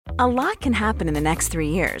A lot can happen in the next 3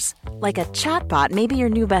 years. Like a chatbot may be your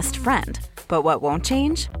new best friend. But what won't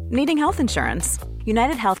change? Needing health insurance.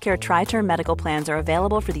 United Healthcare Tri-Term Medical Plans are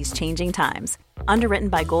available for these changing times. Underwritten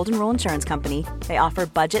by Golden Rule Insurance Company, they offer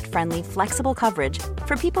budget-friendly, flexible coverage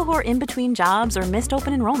for people who are in between jobs or missed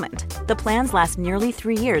open enrollment. The plans last nearly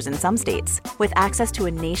 3 years in some states, with access to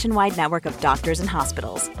a nationwide network of doctors and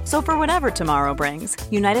hospitals. So for whatever tomorrow brings,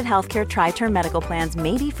 United Healthcare Tri-Term Medical Plans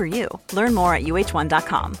may be for you. Learn more at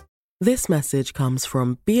uh1.com. This message comes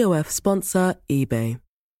from BOF sponsor eBay.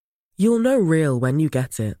 You'll know real when you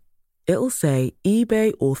get it. It'll say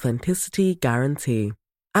eBay Authenticity Guarantee.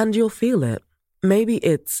 And you'll feel it. Maybe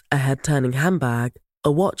it's a head-turning handbag, a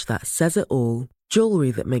watch that says it all, jewelry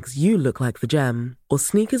that makes you look like the gem, or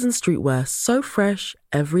sneakers and streetwear so fresh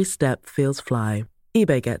every step feels fly.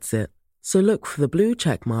 eBay gets it. So look for the blue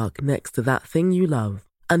check mark next to that thing you love.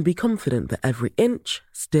 And be confident that every inch,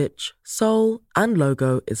 stitch, sole, and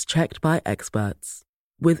logo is checked by experts.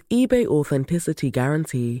 With eBay Authenticity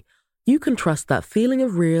Guarantee, you can trust that feeling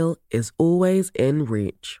of real is always in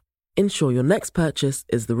reach. Ensure your next purchase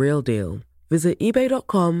is the real deal. Visit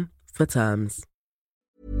ebay.com for terms.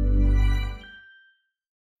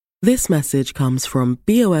 This message comes from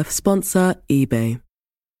BOF sponsor eBay.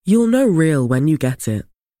 You'll know real when you get it.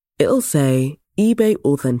 It'll say eBay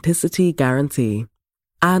Authenticity Guarantee.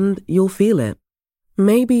 And you'll feel it.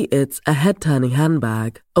 Maybe it's a head-turning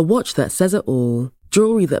handbag, a watch that says it all,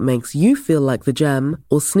 jewelry that makes you feel like the gem,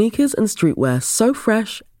 or sneakers and streetwear so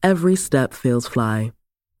fresh every step feels fly.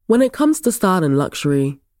 When it comes to style and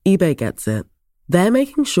luxury, eBay gets it. They're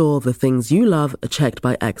making sure the things you love are checked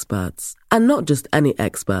by experts. And not just any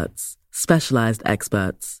experts, specialized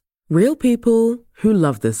experts. Real people who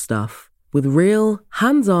love this stuff, with real,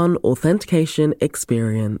 hands-on authentication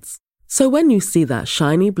experience. So when you see that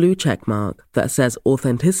shiny blue checkmark that says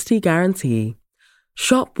Authenticity Guarantee,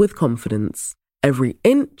 shop with confidence. Every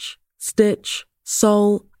inch, stitch,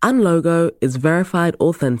 sole, and logo is verified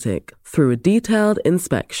authentic through a detailed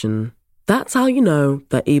inspection. That's how you know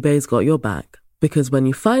that eBay's got your back. Because when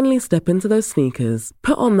you finally step into those sneakers,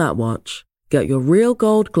 put on that watch, get your real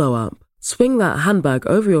gold glow up, swing that handbag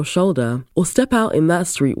over your shoulder, or step out in that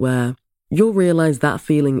streetwear, you'll realize that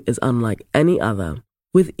feeling is unlike any other.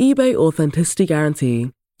 With eBay Authenticity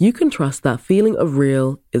Guarantee, you can trust that feeling of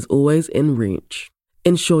real is always in reach.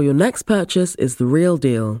 Ensure your next purchase is the real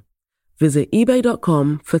deal. Visit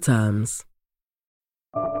ebay.com for terms.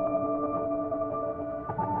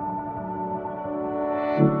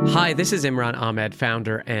 Hi, this is Imran Ahmed,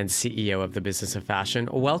 founder and CEO of the Business of Fashion.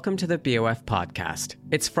 Welcome to the BOF podcast.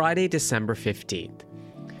 It's Friday, December 15th.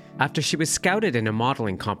 After she was scouted in a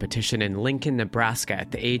modeling competition in Lincoln, Nebraska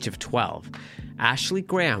at the age of 12, Ashley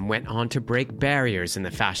Graham went on to break barriers in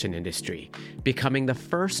the fashion industry, becoming the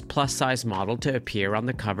first plus-size model to appear on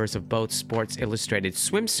the covers of both Sports Illustrated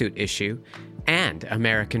swimsuit issue and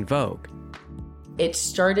American Vogue. It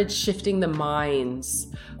started shifting the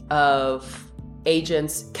minds of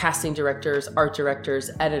agents, casting directors, art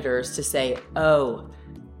directors, editors to say, oh,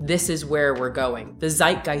 this is where we're going. The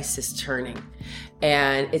zeitgeist is turning.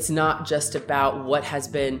 And it's not just about what has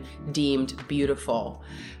been deemed beautiful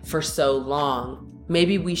for so long.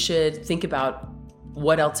 Maybe we should think about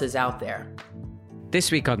what else is out there.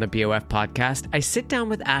 This week on the BOF podcast, I sit down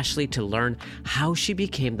with Ashley to learn how she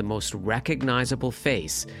became the most recognizable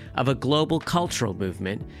face of a global cultural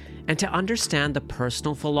movement and to understand the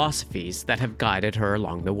personal philosophies that have guided her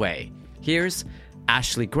along the way. Here's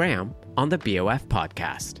Ashley Graham on the BOF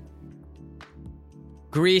podcast.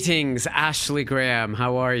 Greetings, Ashley Graham.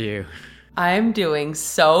 How are you? I'm doing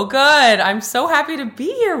so good. I'm so happy to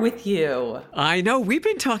be here with you. I know. We've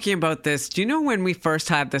been talking about this. Do you know when we first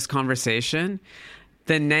had this conversation?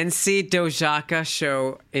 The Nancy Dojaka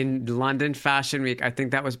show in London Fashion Week. I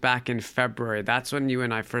think that was back in February. That's when you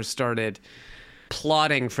and I first started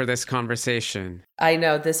plotting for this conversation. I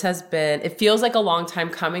know this has been, it feels like a long time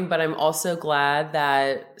coming, but I'm also glad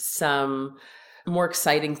that some more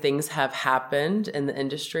exciting things have happened in the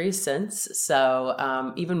industry since.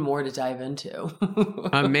 So even more to dive into.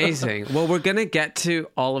 Amazing. Well, we're going to get to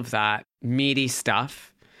all of that meaty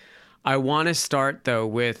stuff. I want to start, though,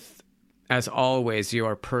 with, as always,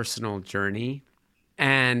 your personal journey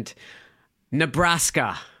and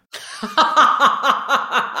Nebraska.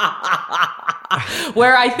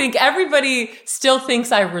 Where I think everybody still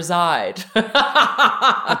thinks I reside.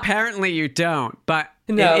 Apparently you don't, but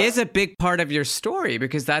no. It is a big part of your story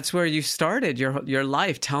because that's where you started your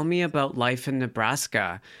life. Tell me about life in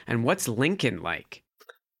Nebraska and what's Lincoln like?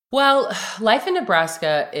 Well, life in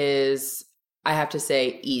Nebraska is, I have to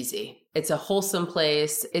say, easy. It's a wholesome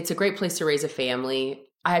place. It's a great place to raise a family.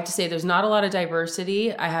 I have to say there's not a lot of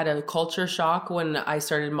diversity. I had a culture shock when I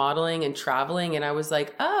started modeling and traveling, and I was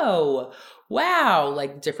like, oh, wow,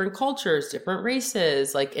 like different cultures, different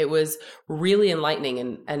races. Like it was really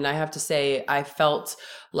enlightening. And I have to say, I felt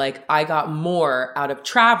like I got more out of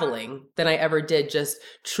traveling than I ever did just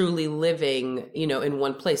truly living, in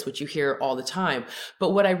one place, which you hear all the time.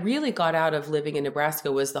 But what I really got out of living in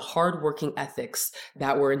Nebraska was the hardworking ethics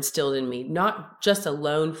that were instilled in me, not just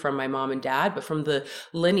alone from my mom and dad, but from the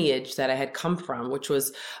lineage that I had come from, which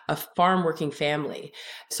was a farm working family.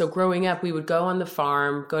 So growing up, we would go on the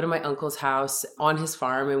farm, go to my uncle's house on his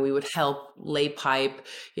farm, and we would help lay pipe,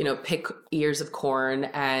 pick ears of corn.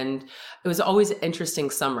 And it was always an interesting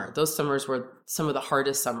summer. Those summers were some of the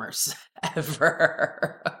hardest summers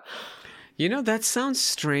ever. That sounds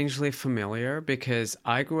strangely familiar because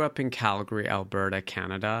I grew up in Calgary, Alberta,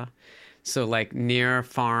 Canada. So like near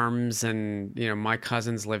farms, and, my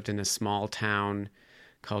cousins lived in a small town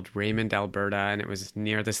called Raymond, Alberta, and it was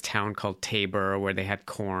near this town called Tabor where they had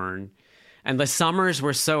corn. And the summers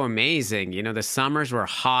were so amazing. The summers were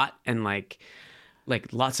hot and like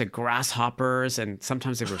lots of grasshoppers, and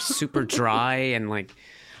sometimes they were super dry and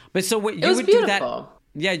but so what you would beautiful. Do that?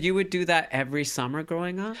 Yeah, you would do that every summer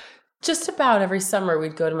growing up? Just about every summer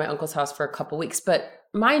we'd go to my uncle's house for a couple weeks. But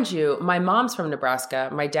mind you, my mom's from Nebraska.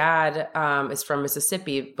 My dad is from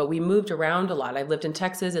Mississippi, but we moved around a lot. I lived in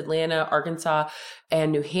Texas, Atlanta, Arkansas,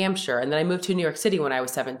 and New Hampshire. And then I moved to New York City when I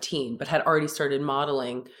was 17, but had already started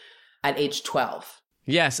modeling at age 12.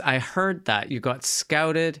 Yes, I heard that. You got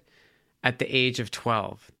scouted at the age of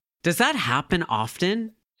 12. Does that happen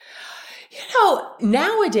often?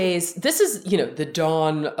 Nowadays, this is, the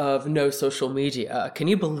dawn of no social media. Can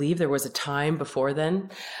you believe there was a time before then?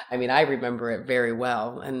 I mean, I remember it very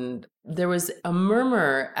well. And there was a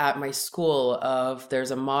murmur at my school of there's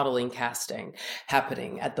a modeling casting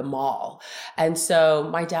happening at the mall. And so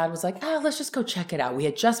my dad was like, let's just go check it out. We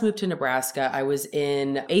had just moved to Nebraska. I was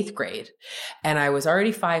in 8th grade and I was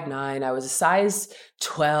already 5'9". I was a size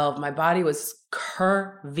 12. My body was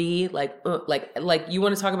curvy, like you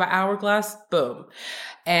want to talk about hourglass? Boom.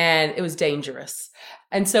 And it was dangerous.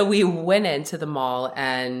 And so we went into the mall,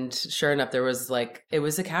 and sure enough, there was it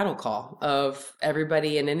was a cattle call of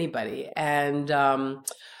everybody and anybody. And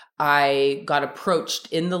I got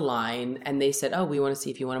approached in the line, and they said, we want to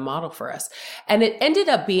see if you want to model for us. And it ended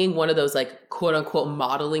up being one of those quote unquote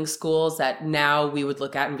modeling schools that now we would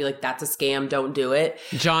look at and be like, that's a scam. Don't do it.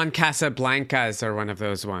 John Casablancas are one of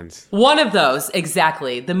those ones. One of those,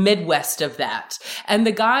 exactly. The Midwest of that. And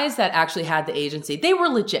the guys that actually had the agency, they were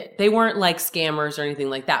legit. They weren't like scammers or anything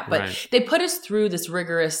like that, but They put us through this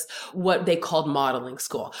rigorous, what they called modeling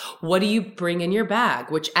school. What do you bring in your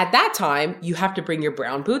bag? Which at that time, you have to bring your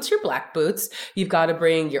brown boots, your black boots. You've got to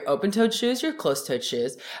bring your open-toed shoes, your closed-toed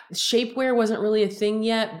shoes. Shapewear wasn't really a thing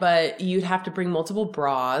yet, but you'd have to bring multiple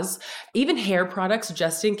bras, even hair products,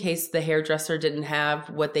 just in case the hairdresser didn't have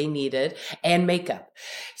what they needed, and makeup.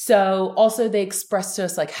 So also they expressed to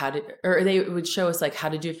us they would show us how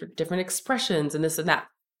to do different expressions and this and that.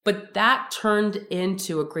 But that turned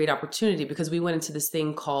into a great opportunity because we went into this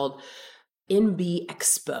thing called NB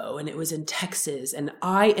Expo, and it was in Texas, and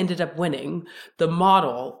I ended up winning the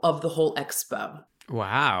model of the whole expo.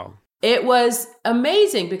 Wow. It was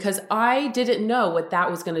amazing because I didn't know what that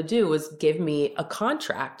was going to do was give me a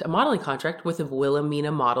modeling contract with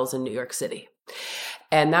Wilhelmina Models in New York City.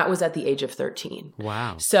 And that was at the age of 13.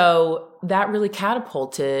 Wow. So that really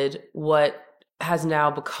catapulted what has now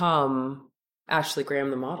become Ashley Graham,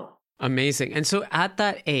 the model. Amazing. And so at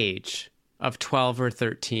that age of 12 or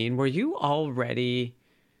 13, were you already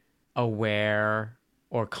aware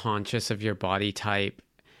or conscious of your body type?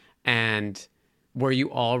 And were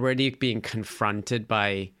you already being confronted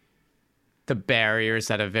by the barriers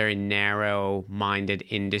that a very narrow-minded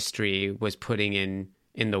industry was putting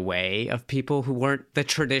in the way of people who weren't the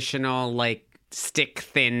traditional,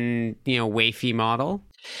 stick-thin, wafy model?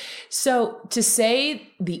 So to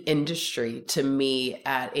say the industry to me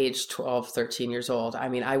at age 12, 13 years old, I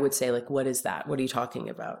mean, I would say what is that? What are you talking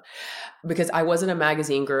about? Because I wasn't a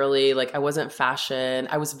magazine girly. I wasn't fashion.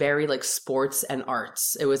 I was very sports and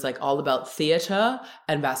arts. It was all about theater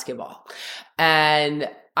and basketball. And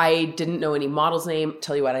I didn't know any model's name.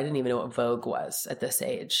 Tell you what, I didn't even know what Vogue was at this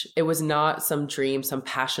age. It was not some dream, some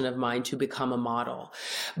passion of mine to become a model.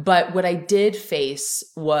 But what I did face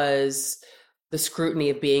was the scrutiny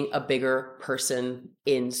of being a bigger person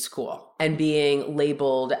in school and being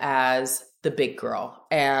labeled as the big girl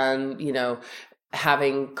and,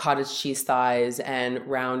 having cottage cheese thighs and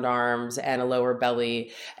round arms and a lower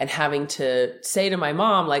belly, and having to say to my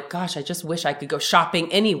mom, like, gosh, I just wish I could go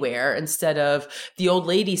shopping anywhere instead of the old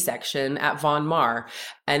lady section at Von Maur.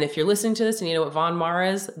 And if you're listening to this and you know what Von Maur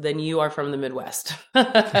is, then you are from the Midwest.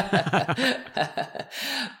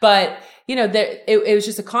 But, you know, it was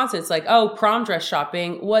just a constant. It's like, oh, prom dress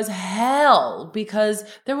shopping was hell because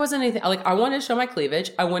there wasn't anything. Like, I wanted to show my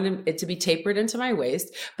cleavage. I wanted it to be tapered into my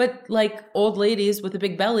waist. But like old ladies with a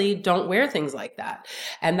big belly don't wear things like that.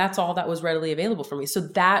 And that's all that was readily available for me. So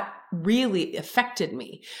that really affected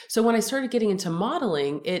me. So when I started getting into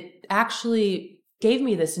modeling, it actually gave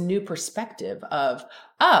me this new perspective of,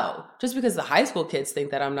 oh, just because the high school kids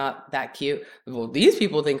think that I'm not that cute, well, these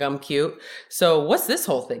people think I'm cute. So what's this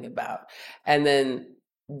whole thing about? And then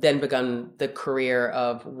begun the career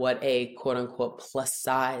of what a quote unquote plus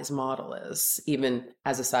size model is, even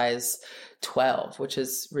as a size 12, which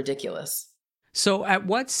is ridiculous. So at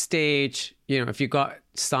what stage, you know, if you got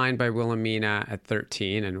signed by Wilhelmina at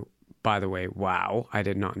 13, and by the way, wow, I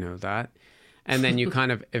did not know that. And then you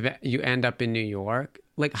kind of, you end up in New York.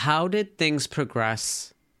 Like, how did things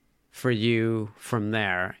progress for you from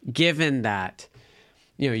there, given that,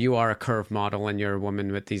 you know, you are a curve model and you're a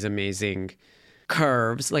woman with these amazing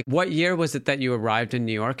curves? Like, what year was it that you arrived in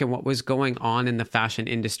New York, and what was going on in the fashion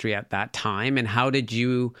industry at that time? And how did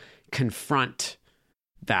you confront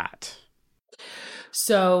that?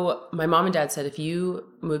 So my mom and dad said, if you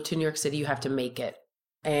move to New York City, you have to make it.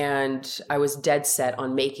 And I was dead set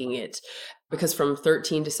on making it. Because from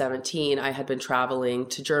 13 to 17, I had been traveling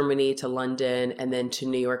to Germany, to London, and then to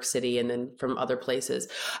New York City, and then from other places.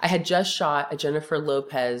 I had just shot a Jennifer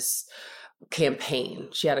Lopez campaign.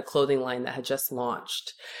 She had a clothing line that had just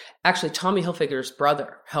launched. Actually, Tommy Hilfiger's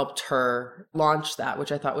brother helped her launch that,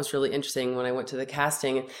 which I thought was really interesting when I went to the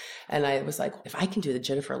casting. And I was like, if I can do the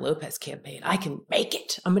Jennifer Lopez campaign, I can make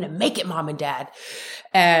it. I'm going to make it, Mom and Dad.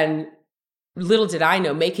 And little did I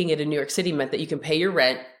know, making it in New York City meant that you can pay your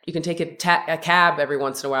rent, you can take a cab every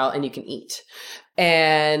once in a while, and you can eat.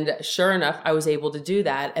 And sure enough, I was able to do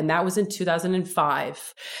that. And that was in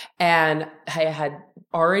 2005. And I had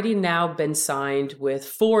already now been signed with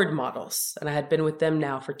Ford Models. And I had been with them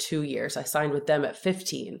now for 2 years. I signed with them at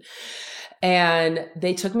 15. And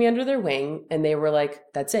they took me under their wing and they were like,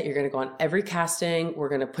 that's it. You're going to go on every casting. We're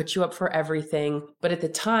going to put you up for everything. But at the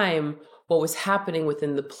time, what was happening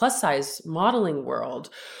within the plus size modeling world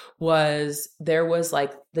was there was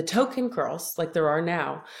like the token girls, like there are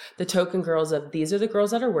now, the token girls of these are the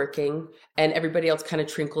girls that are working, and everybody else kind of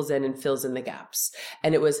trinkles in and fills in the gaps.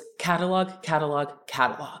 And it was catalog, catalog,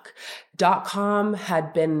 catalog. .com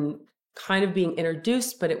had been kind of being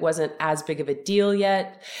introduced, but it wasn't as big of a deal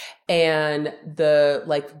yet. And the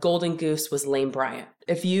like golden goose was Lane Bryant.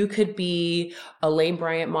 If you could be a Lane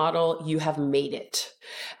Bryant model, you have made it.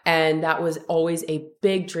 And that was always a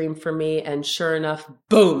big dream for me. And sure enough,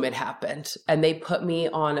 boom, it happened. And they put me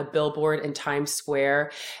on a billboard in Times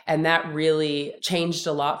Square. And that really changed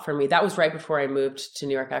a lot for me. That was right before I moved to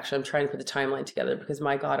New York. Actually, I'm trying to put the timeline together because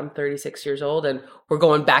my God, I'm 36 years old and we're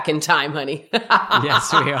going back in time, honey.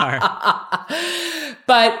 Yes, we are.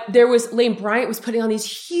 But there was, Lane Bryant was putting on these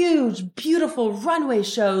huge, beautiful runway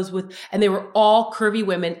shows and they were all curvy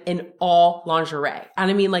women in all lingerie. And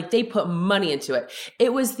I mean, like they put money into it.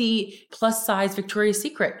 It was the plus size Victoria's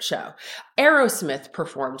Secret show. Aerosmith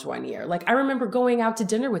performed one year. Like I remember going out to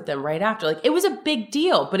dinner with them right after. Like it was a big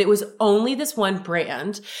deal, but it was only this one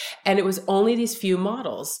brand and it was only these few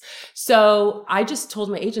models. So I just told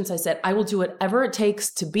my agents, I said, I will do whatever it takes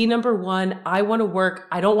to be number one. I want to work.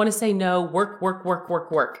 I don't want to say no. Work, work, work, work,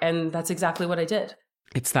 work. And that's exactly what I did.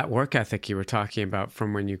 It's that work ethic you were talking about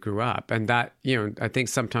from when you grew up. And that, you know, I think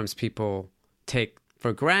sometimes people take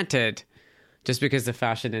for granted just because the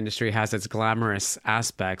fashion industry has its glamorous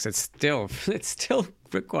aspects, it still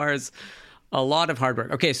requires a lot of hard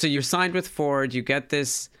work. Okay, so you're signed with Ford, you get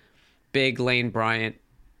this big Lane Bryant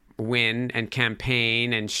win and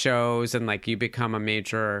campaign and shows, and like you become a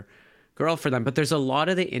major girl for them. But there's a lot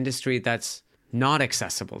of the industry that's not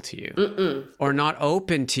accessible to you or not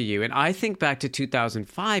open to you. And I think back to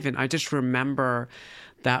 2005, and I just remember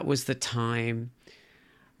that was the time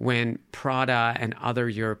when Prada and other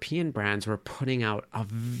European brands were putting out a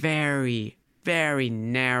very, very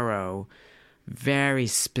narrow, very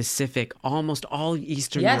specific, almost all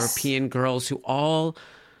Eastern European girls who all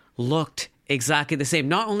looked exactly the same.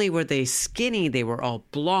 Not only were they skinny, they were all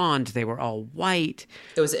blonde, they were all white.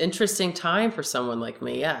 It was an interesting time for someone like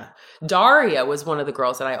me, yeah. Daria was one of the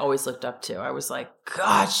girls that I always looked up to. I was like,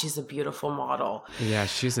 God, she's a beautiful model. Yeah,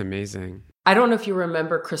 she's amazing. I don't know if you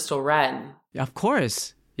remember Crystal Wren. Of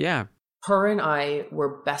course. Yeah. her and I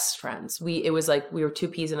were best friends. It was like we were two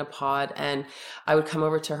peas in a pod, and I would come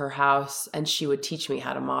over to her house and she would teach me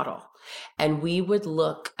how to model. And we would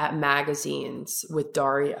look at magazines with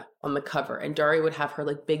Daria on the cover, and Daria would have her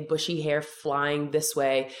like big bushy hair flying this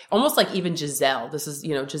way, almost like even Giselle. This is,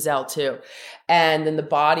 Giselle too. And then the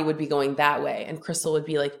body would be going that way. And Crystal would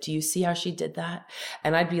be like, do you see how she did that?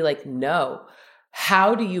 And I'd be like, no.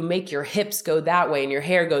 How do you make your hips go that way and your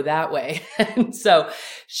hair go that way? And so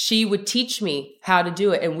she would teach me how to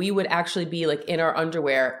do it. And we would actually be like in our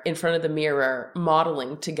underwear in front of the mirror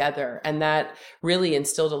modeling together. And that really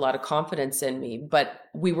instilled a lot of confidence in me. But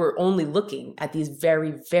we were only looking at these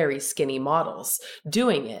very, very skinny models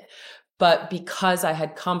doing it. But because I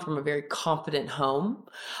had come from a very confident home,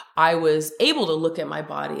 I was able to look at my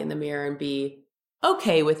body in the mirror and be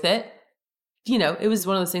okay with it. It was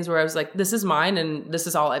one of those things where I was like, this is mine and this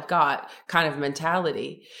is all I've got kind of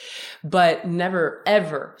mentality, but never,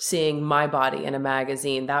 ever seeing my body in a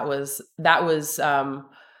magazine. That was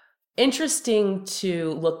interesting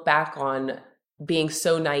to look back on, being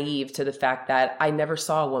so naive to the fact that I never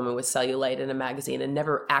saw a woman with cellulite in a magazine and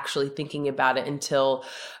never actually thinking about it until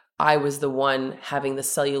I was the one having the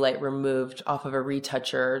cellulite removed off of a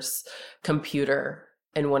retoucher's computer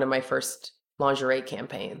in one of my first lingerie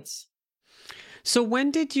campaigns. So when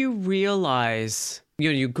did you realize,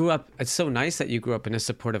 you grew up, it's so nice that you grew up in a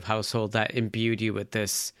supportive household that imbued you with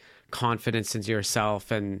this confidence in yourself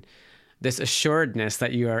and this assuredness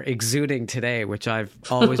that you are exuding today, which I've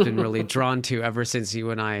always been really drawn to ever since you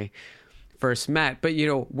and I first met. But,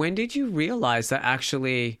 when did you realize that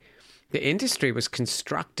actually the industry was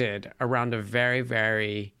constructed around a very,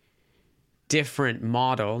 very different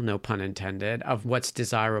model, no pun intended, of what's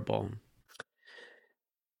desirable?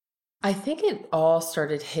 I think it all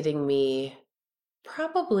started hitting me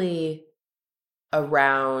probably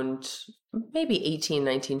around maybe 18,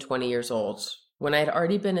 19, 20 years old, when I had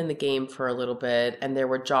already been in the game for a little bit, and there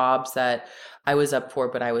were jobs that I was up for,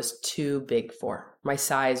 but I was too big for. My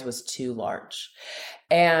size was too large.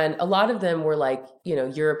 And a lot of them were like,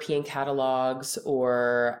 European catalogs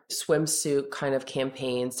or swimsuit kind of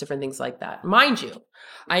campaigns, different things like that. Mind you,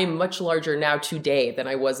 I am much larger now today than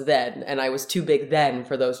I was then, and I was too big then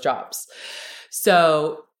for those jobs.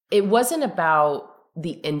 So it wasn't about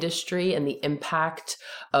the industry and the impact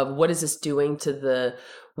of what is this doing to the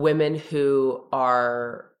women who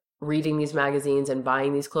are reading these magazines and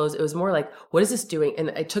buying these clothes. It was more like, what is this doing?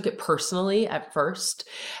 And I took it personally at first.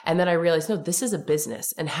 And then I realized, no, this is a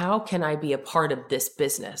business. And how can I be a part of this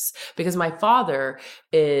business? Because my father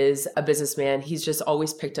is a businessman. He's just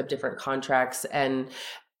always picked up different contracts. And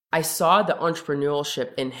I saw the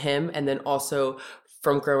entrepreneurship in him. And then also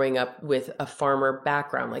from growing up with a farmer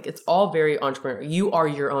background, like it's all very entrepreneurial. You are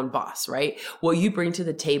your own boss, right? What you bring to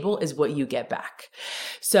the table is what you get back.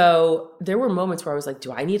 So there were moments where I was like,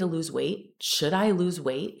 do I need to lose weight? Should I lose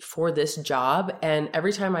weight for this job? And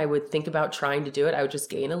every time I would think about trying to do it, I would just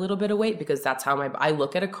gain a little bit of weight, because that's how I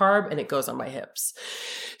look at a carb and it goes on my hips.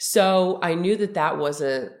 So I knew that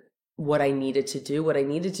wasn't what I needed to do. What I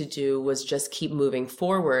needed to do was just keep moving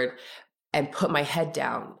forward and put my head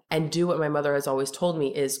down and do what my mother has always told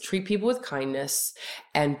me, is treat people with kindness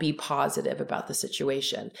and be positive about the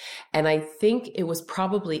situation. And I think it was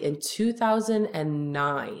probably in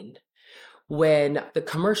 2009 when the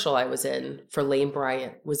commercial I was in for Lane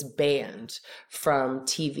Bryant was banned from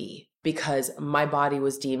TV because my body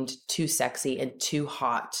was deemed too sexy and too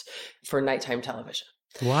hot for nighttime television.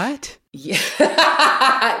 What? Yeah.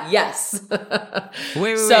 Yes.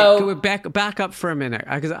 Wait. Back up for a minute,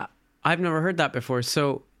 because I've never heard that before.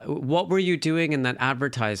 So what were you doing in that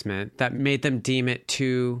advertisement that made them deem it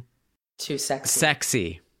too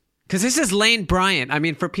sexy? Because this is Lane Bryant. I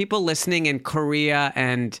mean, for people listening in Korea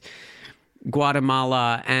and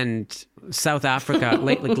Guatemala and South Africa,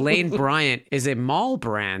 like Lane Bryant is a mall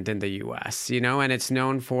brand in the US, and it's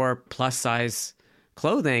known for plus size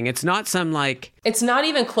clothing. It's not some it's not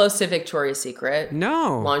even close to Victoria's Secret.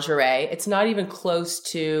 No. Lingerie. It's not even close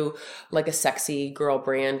to like a sexy girl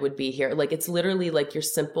brand would be here. Like it's literally like your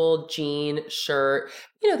simple jean shirt.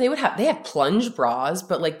 They have plunge bras,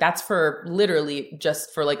 but like that's for literally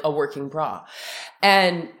just for like a working bra.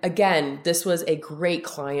 And again, this was a great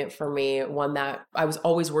client for me, one that I was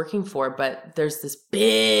always working for, but there's this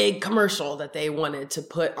big commercial that they wanted to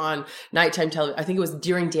put on nighttime television. I think it was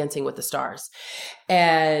during Dancing with the Stars.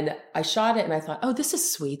 And I shot it and I thought, oh, this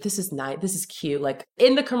is sweet. This is nice. This is cute. Like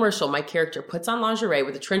in the commercial, my character puts on lingerie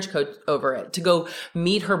with a trench coat over it to go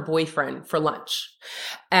meet her boyfriend for lunch.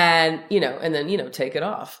 And, and then, take it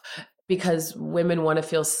off. Because women want to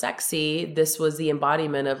feel sexy. This was the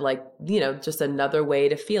embodiment of just another way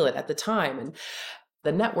to feel it at the time. And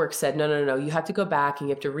The network said, no, you have to go back and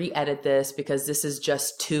you have to re-edit this because this is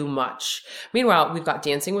just too much. Meanwhile, we've got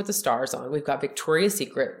Dancing with the Stars on. We've got Victoria's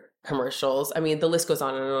Secret commercials. I mean, the list goes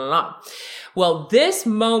on and on and on. Well, this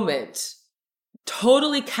moment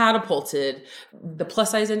totally catapulted the plus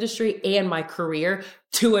size industry and my career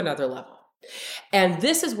to another level. And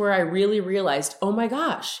this is where I really realized, oh my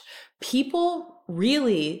gosh, people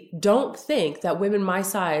really don't think that women my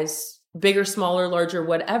size, bigger, smaller, larger,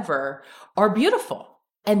 whatever, are beautiful.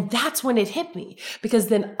 And that's when it hit me, because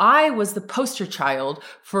then I was the poster child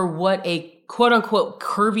for what a quote unquote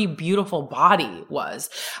curvy, beautiful body was.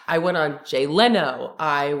 I went on Jay Leno.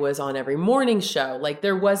 I was on every morning show. Like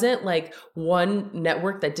there wasn't like one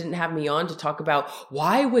network that didn't have me on to talk about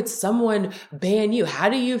why would someone ban you? How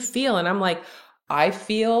do you feel? And I'm like, I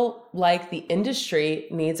feel like the industry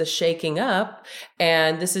needs a shaking up.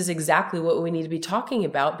 And this is exactly what we need to be talking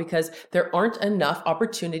about, because there aren't enough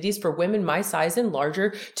opportunities for women my size and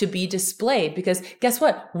larger to be displayed. Because guess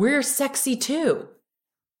what? We're sexy too.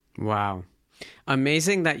 Wow.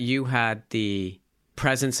 Amazing that you had the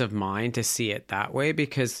presence of mind to see it that way,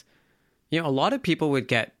 because, a lot of people would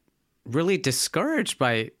get really discouraged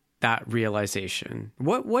by that realization.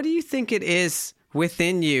 What do you think it is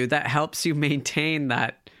within you that helps you maintain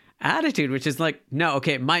that attitude, which is like, no,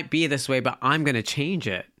 okay, it might be this way, but I'm going to change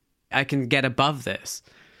it. I can get above this.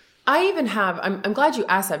 I even have, I'm glad you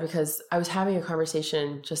asked that, because I was having a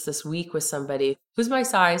conversation just this week with somebody who's my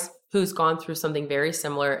size, who's gone through something very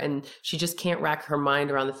similar, and she just can't wrap her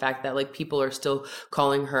mind around the fact that like people are still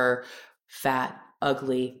calling her fat,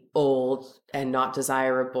 ugly, old, and not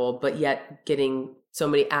desirable, but yet getting so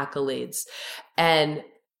many accolades. And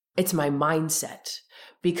it's my mindset,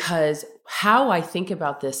 because how I think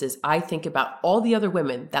about this is I think about all the other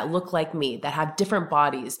women that look like me, that have different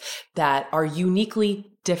bodies, that are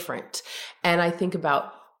uniquely different. And I think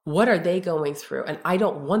about what are they going through? And I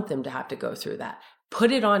don't want them to have to go through that.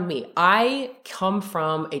 Put it on me. I come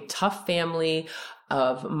from a tough family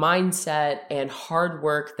of mindset and hard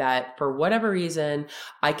work that for whatever reason,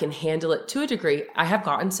 I can handle it to a degree. I have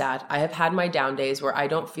gotten sad. I have had my down days where I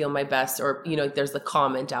don't feel my best, or, there's the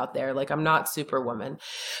comment out there, like I'm not Superwoman.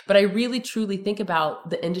 But I really truly think about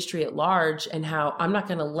the industry at large and how I'm not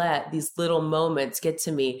going to let these little moments get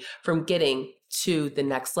to me from getting to the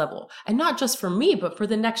next level. And not just for me, but for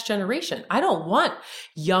the next generation. I don't want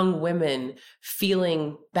young women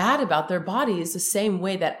feeling bad about their bodies the same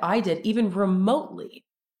way that I did, even remotely.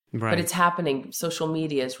 Right. But it's happening. Social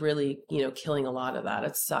media is really, killing a lot of that.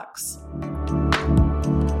 It sucks.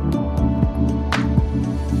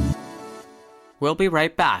 We'll be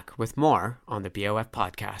right back with more on the BOF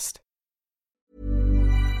podcast.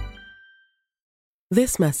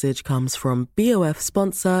 This message comes from BOF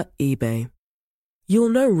sponsor eBay. You'll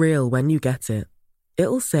know real when you get it.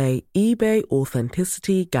 It'll say eBay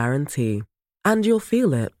Authenticity Guarantee. And you'll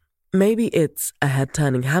feel it. Maybe it's a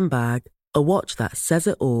head-turning handbag, a watch that says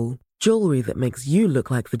it all, jewelry that makes you look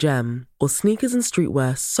like the gem, or sneakers and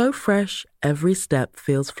streetwear so fresh every step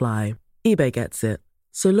feels fly. eBay gets it.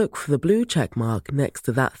 So look for the blue check mark next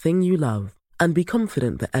to that thing you love, and be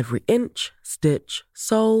confident that every inch, stitch,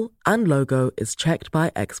 sole, and logo is checked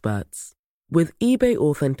by experts. With eBay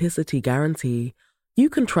Authenticity Guarantee, you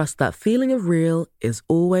can trust that feeling of real is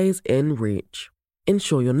always in reach.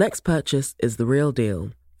 Ensure your next purchase is the real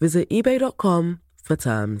deal. Visit ebay.com for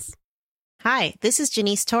terms. Hi, this is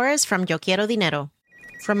Janice Torres from Yo Quiero Dinero.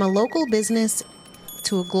 From a local business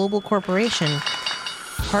to a global corporation,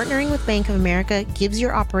 partnering with Bank of America gives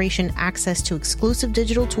your operation access to exclusive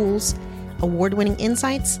digital tools, award-winning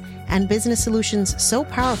insights, and business solutions so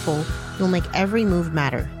powerful, you'll make every move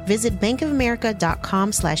matter. Visit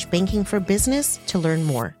bankofamerica.com/banking for business to learn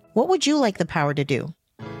more. What would you like the power to do?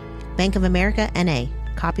 Bank of America, N.A.,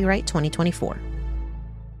 copyright 2024.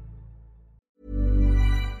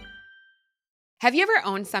 Have you ever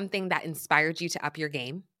owned something that inspired you to up your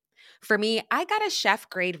game? For me, I got a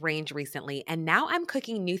chef-grade range recently, and now I'm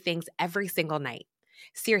cooking new things every single night.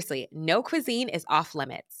 Seriously, no cuisine is off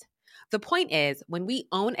limits. The point is, when we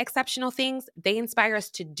own exceptional things, they inspire us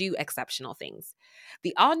to do exceptional things.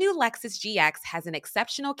 The all-new Lexus GX has an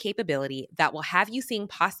exceptional capability that will have you seeing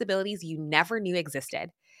possibilities you never knew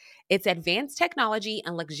existed. Its advanced technology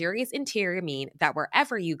and luxurious interior mean that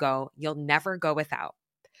wherever you go, you'll never go without.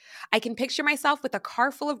 I can picture myself with a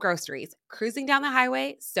car full of groceries, cruising down the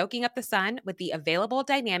highway, soaking up the sun with the available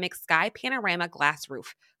dynamic sky panorama glass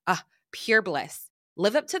roof. Pure bliss.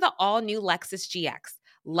 Live up to the all-new Lexus GX.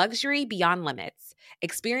 Luxury beyond limits.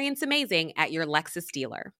 Experience amazing at your Lexus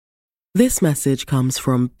dealer. This message comes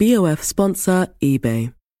from BOF sponsor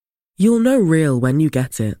eBay. You'll know real when you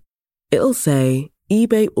get it. It'll say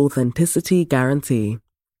eBay Authenticity Guarantee.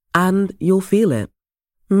 And you'll feel it.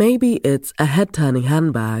 Maybe it's a head-turning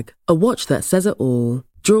handbag, a watch that says it all,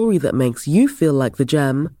 jewelry that makes you feel like the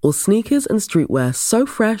gem, or sneakers and streetwear so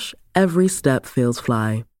fresh, every step feels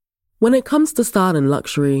fly. When it comes to style and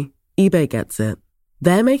luxury, eBay gets it.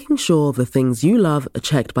 They're making sure the things you love are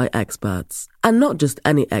checked by experts. And not just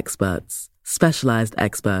any experts, specialized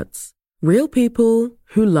experts. Real people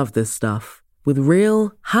who love this stuff, with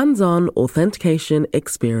real, hands-on authentication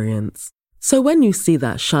experience. So when you see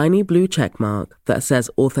that shiny blue checkmark that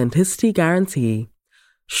says Authenticity Guarantee,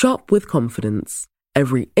 shop with confidence.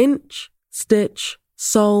 Every inch, stitch,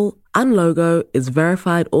 sole, and logo is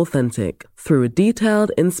verified authentic through a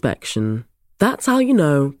detailed inspection. That's how you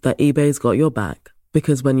know that eBay's got your back.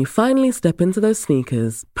 Because when you finally step into those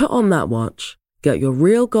sneakers, put on that watch, get your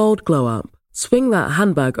real gold glow up, swing that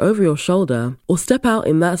handbag over your shoulder, or step out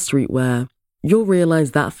in that streetwear, you'll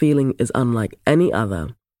realize that feeling is unlike any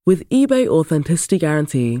other. With eBay Authenticity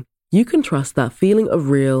Guarantee, you can trust that feeling of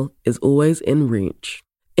real is always in reach.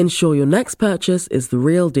 Ensure your next purchase is the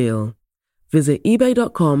real deal. Visit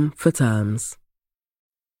ebay.com for terms.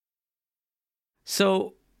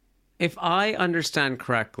 So, if I understand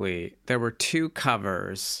correctly, there were two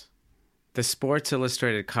covers. The Sports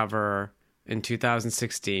Illustrated cover in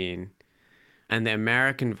 2016 and the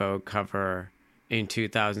American Vogue cover in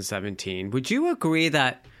 2017. Would you agree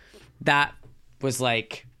that that was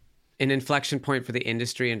like an inflection point for the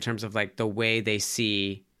industry in terms of like the way they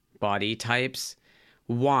see body types?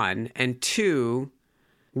 One. And two,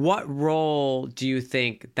 what role do you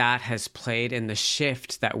think that has played in the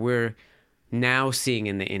shift that we're now seeing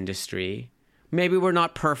in the industry? Maybe we're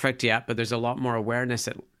not perfect yet, but there's a lot more awareness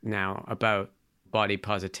now about body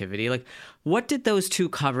positivity. Like, what did those two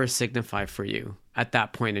covers signify for you at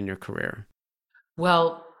that point in your career?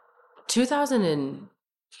 Well,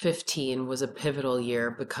 2015 was a pivotal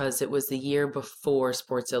year because it was the year before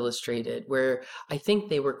Sports Illustrated, where I think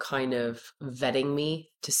they were kind of vetting me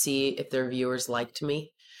to see if their viewers liked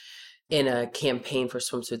me in a campaign for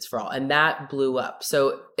Swimsuits for All. And that blew up.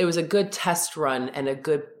 So it was a good test run and a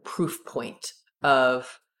good proof point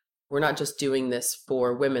of we're not just doing this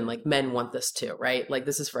for women, like men want this too, right? Like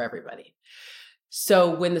this is for everybody.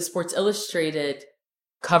 So when the Sports Illustrated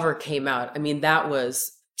cover came out, I mean, that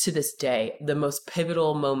was to this day the most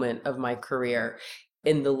pivotal moment of my career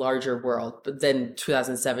in the larger world. But then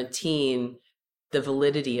 2017, the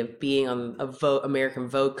validity of being on a American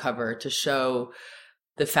Vogue cover to show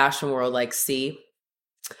the fashion world, like, see,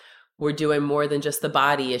 we're doing more than just the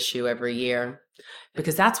body issue every year.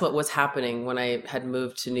 Because that's what was happening when I had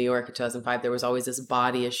moved to New York in 2005. There was always this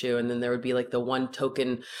body issue. And then there would be like the one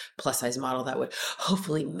token plus size model that would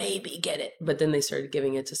hopefully maybe get it. But then they started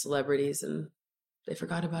giving it to celebrities and they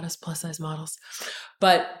forgot about us plus size models.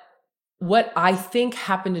 But what I think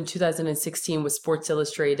happened in 2016 with Sports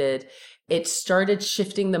Illustrated, it started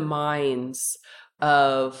shifting the minds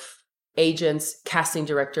of agents, casting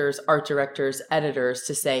directors, art directors, editors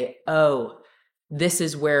to say, oh, this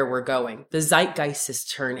is where we're going. The zeitgeist is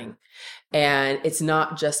turning. And it's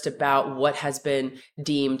not just about what has been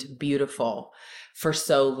deemed beautiful for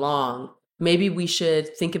so long. Maybe we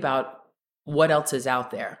should think about what else is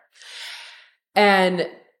out there. And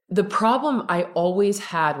the problem I always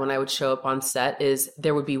had when I would show up on set is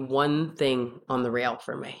there would be one thing on the rail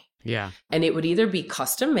for me. Yeah. And it would either be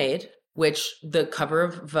custom made, which the cover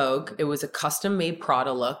of Vogue, it was a custom made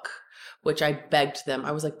Prada look, which I begged them.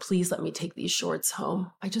 I was like, please let me take these shorts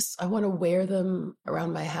home. I want to wear them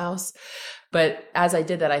around my house. But as I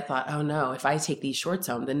did that, I thought, oh no, if I take these shorts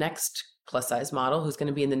home, the next plus size model who's going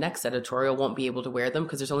to be in the next editorial won't be able to wear them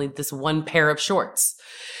because there's only this one pair of shorts.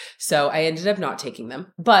 So I ended up not taking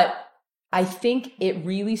them. But I think it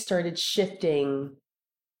really started shifting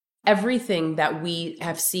everything that we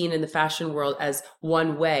have seen in the fashion world as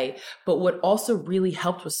one way. But what also really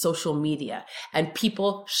helped was social media and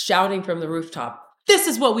people shouting from the rooftop, this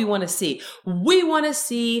is what we want to see. We want to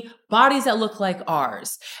see bodies that look like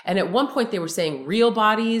ours. And at one point they were saying real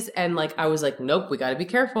bodies. And like, I was like, nope, we got to be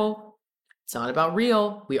careful. It's not about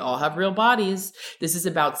real. We all have real bodies. This is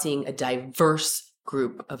about seeing a diverse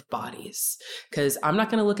group of bodies. Because I'm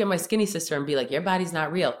not going to look at my skinny sister and be like, your body's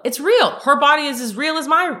not real. It's real. Her body is as real as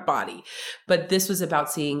my body. But this was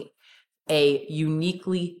about seeing a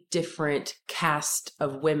uniquely different cast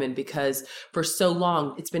of women, because for so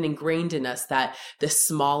long it's been ingrained in us that the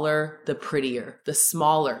smaller, the prettier, the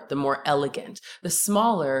smaller, the more elegant, the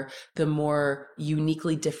smaller, the more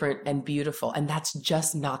uniquely different and beautiful. And that's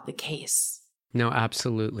just not the case. No,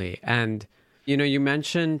 absolutely. And, you know, you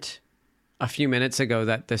mentioned a few minutes ago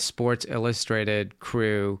that the Sports Illustrated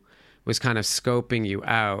crew was kind of scoping you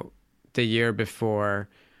out the year before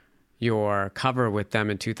your cover with them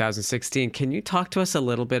in 2016. Can you talk to us a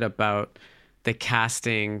little bit about the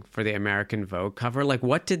casting for the American Vogue cover? Like,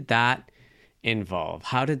 what did that involve?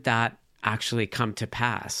 How did that actually come to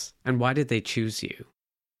pass? And why did they choose you?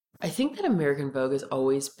 I think that American Vogue has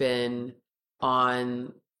always been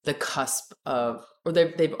on the cusp of, or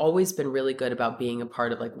they've always been really good about being a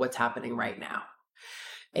part of like what's happening right now.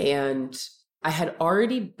 And I had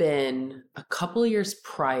already been a couple of years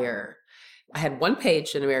prior. I had one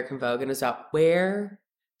page in American Vogue and it was about where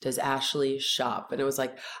does Ashley shop? And it was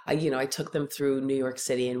like, I took them through New York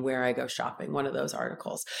City and where I go shopping, one of those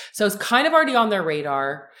articles. So it's kind of already on their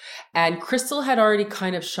radar. And Crystal had already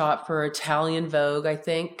kind of shot for Italian Vogue, I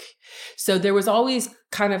think. So there was always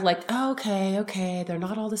kind of like, oh, okay, they're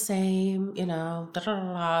not all the same,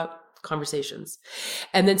 conversations.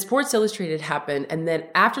 And then Sports Illustrated happened. And then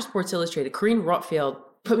after Sports Illustrated, Corinne Rotfield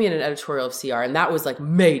put me in an editorial of CR, and that was like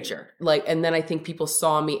major. Like, and then I think people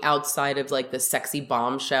saw me outside of like the sexy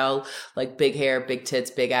bombshell, like big hair, big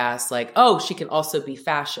tits, big ass, like, oh, she can also be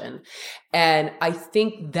fashion. And I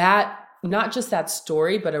think that not just that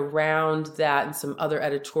story, but around that and some other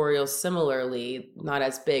editorials similarly, not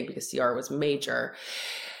as big because CR was major,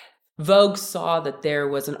 Vogue saw that there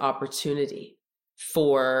was an opportunity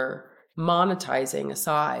for monetizing a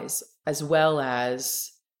size as well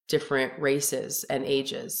as different races and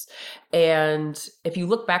ages. And if you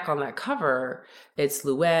look back on that cover, it's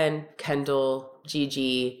Luann, Kendall,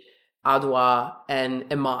 Gigi, Adwa, and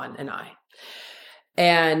Iman and I.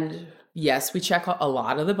 And yes, we check a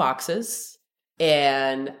lot of the boxes.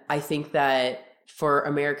 And I think that for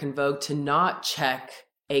American Vogue to not check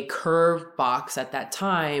a curve box at that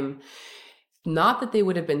time, not that they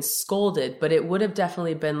would have been scolded, but it would have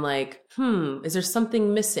definitely been like, is there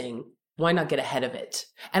something missing? Why not get ahead of it?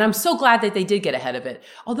 And I'm so glad that they did get ahead of it.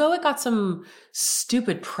 Although it got some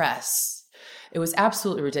stupid press. It was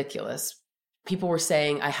absolutely ridiculous. People were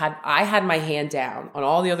saying I had my hand down and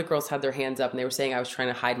all the other girls had their hands up and they were saying I was trying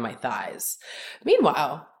to hide my thighs.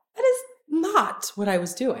 Meanwhile, that is not what I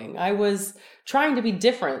was doing. I was trying to be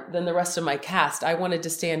different than the rest of my cast. I wanted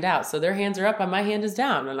to stand out. So their hands are up and my hand is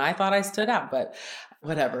down. And I thought I stood out, but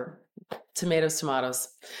whatever. Tomatoes.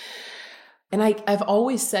 And I've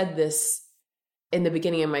always said this in the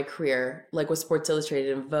beginning of my career, like with Sports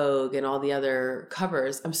Illustrated and Vogue and all the other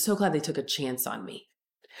covers. I'm so glad they took a chance on me.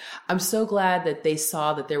 I'm so glad that they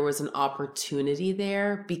saw that there was an opportunity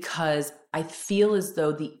there because I feel as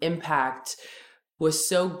though the impact was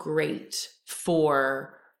so great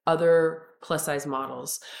for other plus size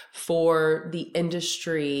models, for the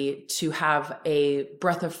industry to have a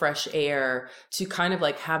breath of fresh air, to kind of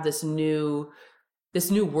like have this new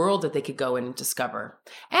world that they could go in and discover.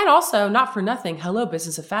 And also, not for nothing, hello,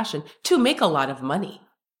 Business of Fashion, to make a lot of money.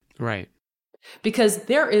 Right. Because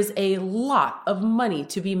there is a lot of money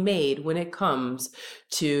to be made when it comes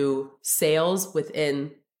to sales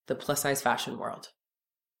within the plus size fashion world.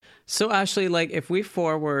 So Ashley, like if we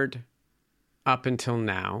forward up until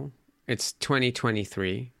now, it's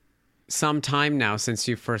 2023, some time now since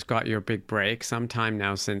you first got your big break, some time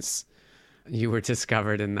now since you were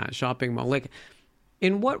discovered in that shopping mall, like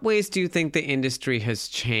in what ways do you think the industry has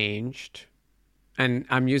changed? And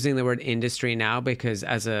I'm using the word industry now because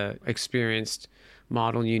as a experienced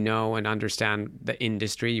model, you know and understand the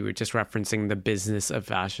industry. You were just referencing the business of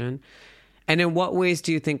fashion. And in what ways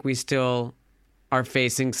do you think we still are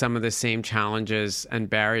facing some of the same challenges and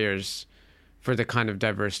barriers for the kind of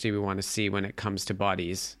diversity we want to see when it comes to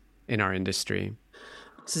bodies in our industry?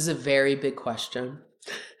 This is a very big question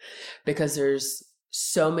because there's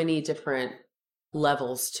so many different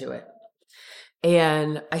levels to it.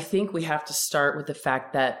 And I think we have to start with the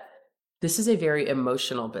fact that this is a very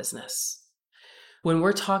emotional business. When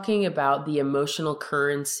we're talking about the emotional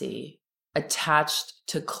currency attached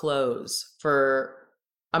to clothes for,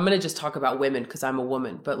 I'm going to just talk about women because I'm a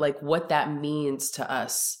woman, but like what that means to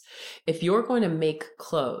us. If you're going to make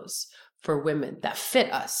clothes for women that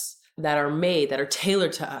fit us, that are made, that are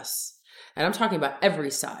tailored to us, and I'm talking about every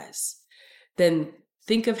size, then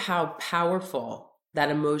think of how powerful that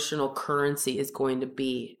emotional currency is going to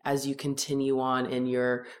be as you continue on in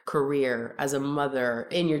your career, as a mother,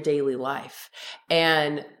 in your daily life.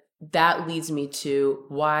 And that leads me to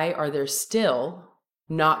why are there still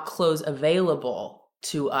not clothes available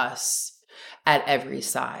to us at every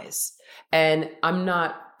size? And I'm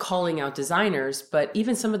not calling out designers, but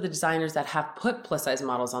even some of the designers that have put plus size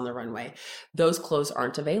models on the runway, those clothes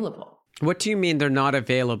aren't available. What do you mean they're not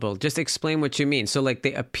available? Just explain what you mean. So like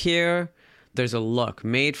they appear, there's a look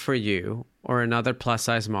made for you or another plus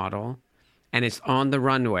size model, and it's on the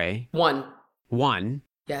runway. One. One.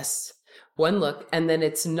 Yes. and then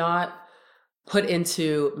it's not put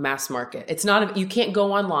into mass market. It's not, you can't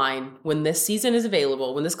go online when this season is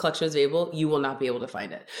available, when this collection is available, you will not be able to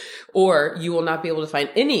find it. Or you will not be able to find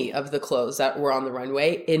any of the clothes that were on the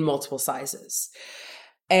runway in multiple sizes.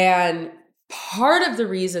 And part of the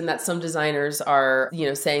reason that some designers are,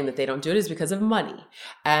 saying that they don't do it is because of money.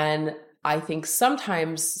 And I think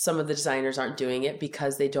sometimes some of the designers aren't doing it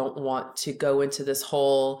because they don't want to go into this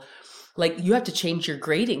whole, you have to change your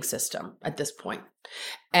grading system at this point.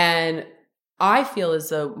 And I feel as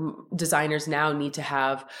though designers now need to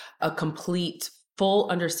have a complete, full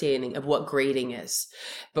understanding of what grading is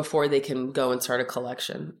before they can go and start a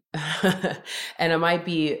collection. And I might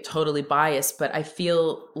be totally biased, but I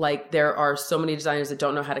feel like there are so many designers that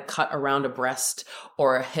don't know how to cut around a breast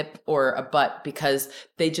or a hip or a butt because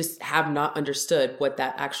they just have not understood what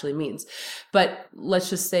that actually means. But let's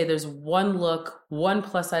just say there's one look, one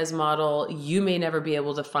plus size model, you may never be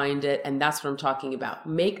able to find it. And that's what I'm talking about.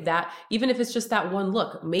 Make that, even if it's just that one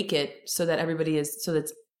look, make it so that so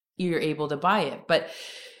that you're able to buy it. But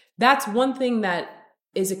that's one thing that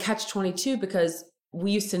is a catch-22 because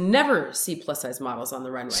we used to never see plus size models on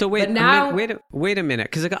the runway. So wait a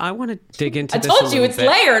minute, because I want to dig into this. I told you it's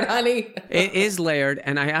layered, honey. It is layered,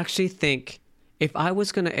 and I actually think if I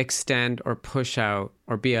was going to extend or push out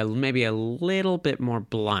or be maybe a little bit more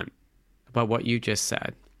blunt about what you just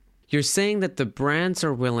said, you're saying that the brands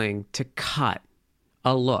are willing to cut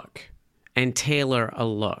a look and tailor a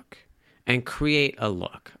look and create a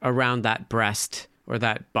look around that breast or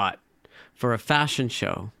that butt for a fashion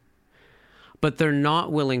show, but they're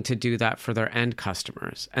not willing to do that for their end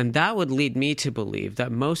customers. And that would lead me to believe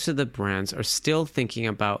that most of the brands are still thinking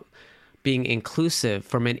about being inclusive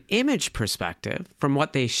from an image perspective, from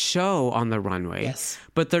what they show on the runway, yes,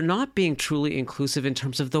 but they're not being truly inclusive in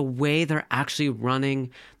terms of the way they're actually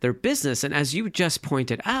running their business. And as you just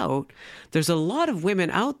pointed out, there's a lot of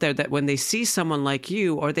women out there that when they see someone like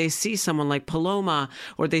you, or they see someone like Paloma,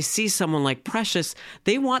 or they see someone like Precious,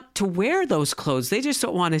 they want to wear those clothes. They just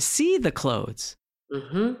don't want to see the clothes.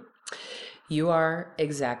 Mm-hmm. You are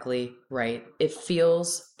exactly right. It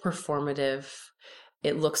feels performative.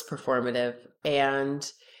 It looks performative,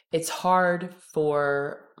 and it's hard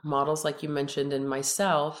for models like you mentioned and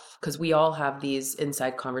myself, because we all have these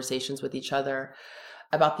inside conversations with each other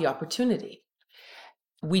about the opportunity.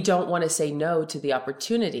 We don't want to say no to the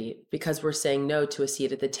opportunity because we're saying no to a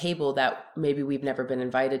seat at the table that maybe we've never been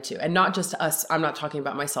invited to. And not just us. I'm not talking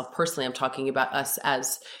about myself personally. I'm talking about us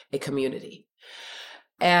as a community.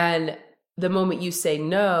 And the moment you say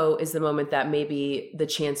no is the moment that maybe the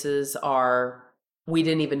chances are we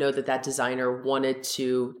didn't even know that designer wanted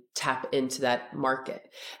to tap into that market.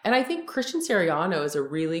 And I think Christian Siriano is a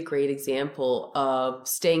really great example of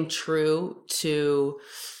staying true to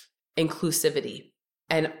inclusivity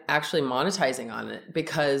and actually monetizing on it,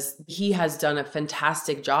 because he has done a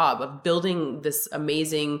fantastic job of building this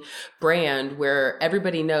amazing brand where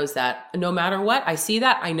everybody knows that no matter what, I see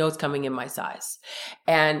that, I know it's coming in my size.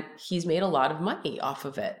 And he's made a lot of money off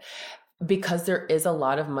of it, because there is a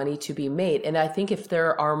lot of money to be made. And I think if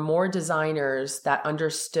there are more designers that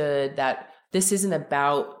understood that this isn't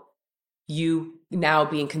about you now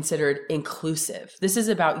being considered inclusive, this is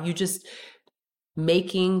about you just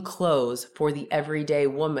making clothes for the everyday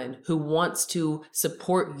woman who wants to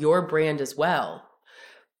support your brand as well.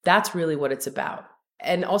 That's really what it's about.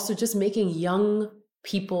 And also just making young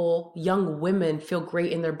people, young women feel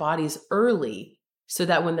great in their bodies early, so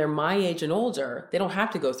that when they're my age and older, they don't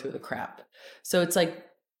have to go through the crap. So it's like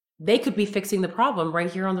they could be fixing the problem right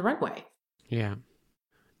here on the runway. Yeah.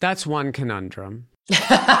 That's one conundrum.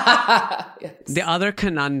 Yes. The other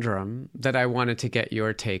conundrum that I wanted to get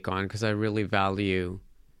your take on, because I really value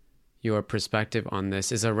your perspective on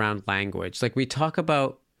this, is around language. Like, we talk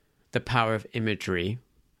about the power of imagery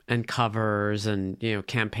and covers and,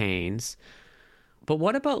 campaigns. But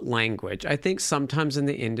what about language? I think sometimes in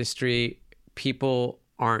the industry, people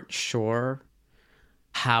aren't sure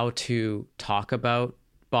how to talk about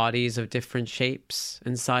bodies of different shapes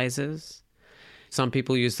and sizes. Some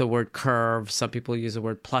people use the word curve. Some people use the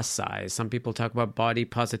word plus size. Some people talk about body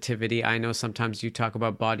positivity. I know sometimes you talk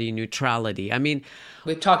about body neutrality. I mean,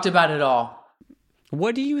 we've talked about it all.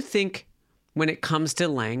 What do you think when it comes to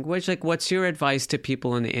language? Like, what's your advice to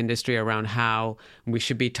people in the industry around how we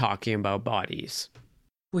should be talking about bodies?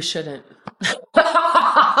 We shouldn't. You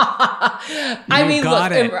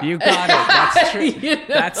got it. That's true.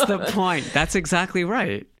 That's the point. That's exactly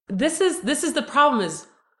right. This is the problem is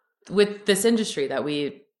with this industry that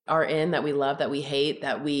we are in, that we love, that we hate,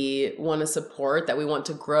 that we want to support, that we want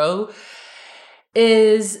to grow,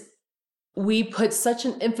 is we put such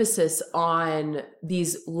an emphasis on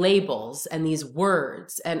these labels and these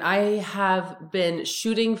words. And I have been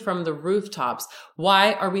shooting from the rooftops.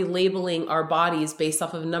 Why are we labeling our bodies based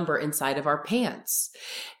off of a number inside of our pants?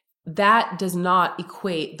 That does not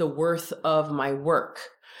equate the worth of my work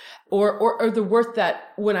or the worth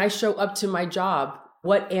that when I show up to my job,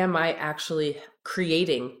 what am I actually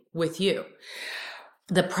creating with you?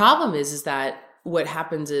 The problem is that what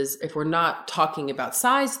happens is if we're not talking about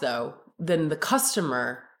size though, then the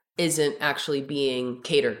customer isn't actually being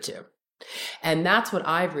catered to. And that's what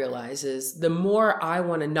I've realized is the more I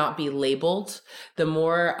want to not be labeled, the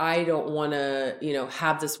more I don't want to,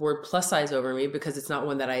 have this word plus size over me because it's not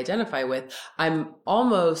one that I identify with. I'm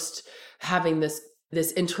almost having this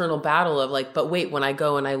internal battle of like, but wait, when I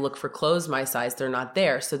go and I look for clothes my size, they're not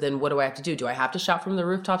there. So then what do I have to do? Do I have to shout from the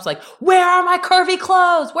rooftops? Like, where are my curvy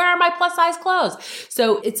clothes? Where are my plus size clothes?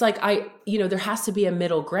 So it's like, there has to be a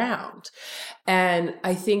middle ground. And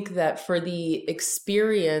I think that for the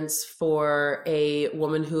experience for a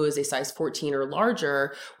woman who is a size 14 or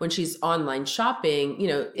larger, when she's online shopping,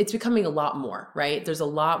 it's becoming a lot more, right? There's a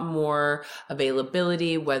lot more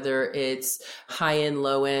availability, whether it's high end,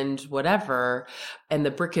 low end, whatever. And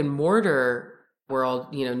the brick and mortar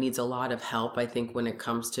world, needs a lot of help, I think, when it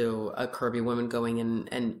comes to a curvy woman going in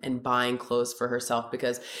and buying clothes for herself,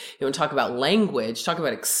 because talk about language, talk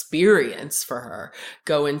about experience for her.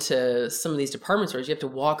 Go into some of these department stores, you have to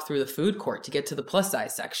walk through the food court to get to the plus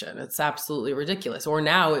size section. It's absolutely ridiculous. Or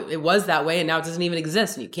now it was that way and now it doesn't even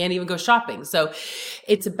exist and you can't even go shopping. So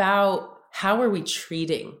it's about how are we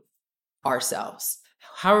treating ourselves?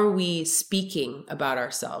 How are we speaking about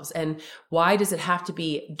ourselves? And why does it have to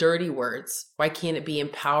be dirty words? Why can't it be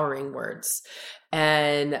empowering words?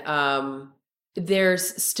 And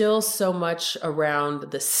there's still so much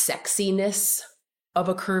around the sexiness of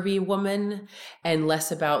a curvy woman and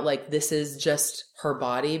less about like, this is just her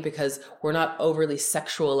body, because we're not overly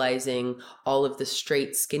sexualizing all of the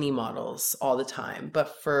straight skinny models all the time.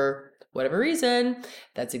 But for whatever reason,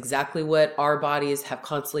 that's exactly what our bodies have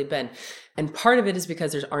constantly been. And part of it is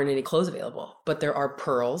because there aren't any clothes available, but there are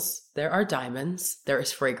pearls, there are diamonds, there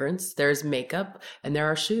is fragrance, there's makeup, and there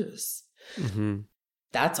are shoes. Mm-hmm.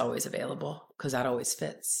 That's always available because that always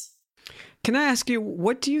fits. Can I ask you,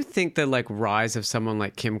 what do you think the rise of someone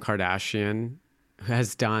like Kim Kardashian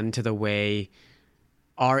has done to the way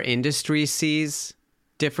our industry sees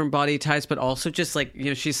different body types, but also just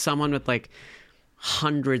she's someone with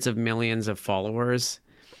hundreds of millions of followers,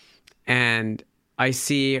 and I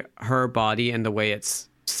see her body and the way it's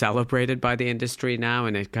celebrated by the industry now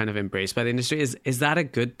and it kind of embraced by the industry. Is that a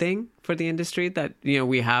good thing for the industry that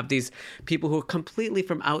we have these people who are completely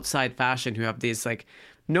from outside fashion who have these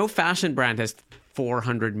no fashion brand has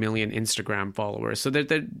 400 million Instagram followers, so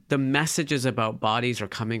the messages about bodies are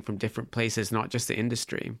coming from different places, not just the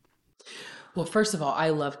industry? Well, first of all, I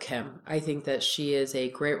love Kim. I think that she is a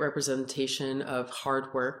great representation of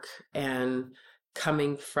hard work and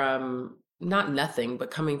coming from not nothing,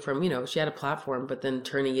 but coming from, she had a platform, but then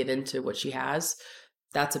turning it into what she has.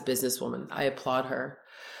 That's a businesswoman. I applaud her.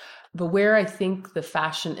 But where I think the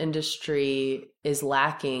fashion industry is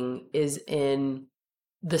lacking is in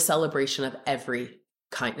the celebration of every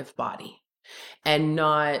kind of body and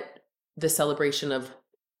not the celebration of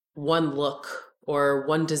one look or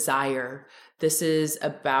one desire. This is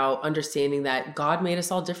about understanding that God made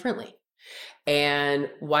us all differently. And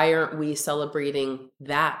why aren't we celebrating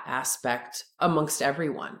that aspect amongst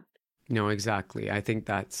everyone? No, exactly. I think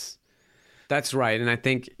that's right. And I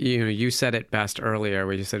think, you said it best earlier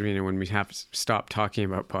where you said, when we have to stop talking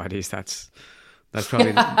about bodies, that's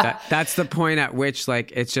probably, that's the point at which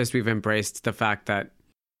it's just, we've embraced the fact that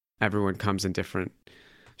everyone comes in different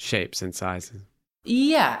shapes and sizes.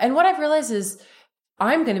 Yeah. And what I've realized is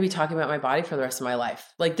I'm going to be talking about my body for the rest of my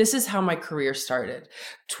life. This is how my career started.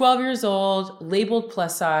 12 years old, labeled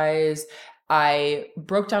plus size. I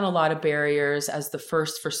broke down a lot of barriers as the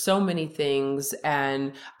first for so many things.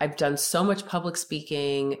 And I've done so much public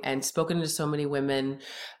speaking and spoken to so many women.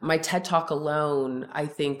 My TED Talk alone, I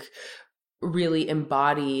think, really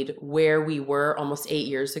embodied where we were almost 8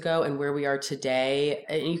 years ago and where we are today.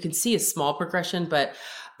 And you can see a small progression, but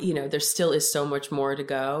there still is so much more to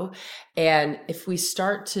go. And if we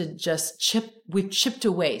start to just we've chipped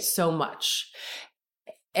away so much.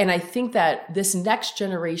 And I think that this next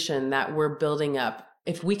generation that we're building up,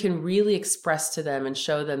 if we can really express to them and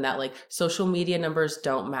show them that social media numbers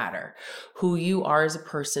don't matter, who you are as a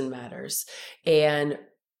person matters, and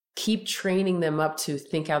keep training them up to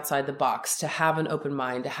think outside the box, to have an open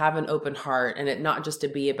mind, to have an open heart, and it not just to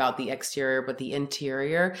be about the exterior, but the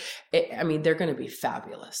interior. They're going to be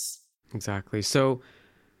fabulous. Exactly. So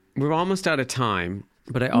We're almost out of time,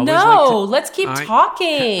 but I always let's keep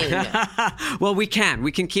talking. Well, we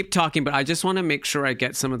can keep talking, but I just want to make sure I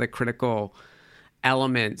get some of the critical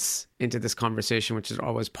elements into this conversation, which is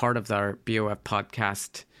always part of our BOF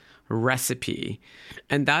podcast recipe.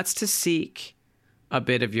 And that's to seek a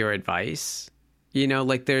bit of your advice. You know,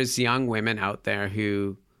 like there's young women out there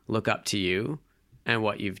who look up to you and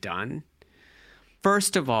what you've done.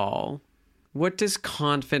 First of all, what does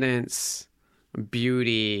confidence,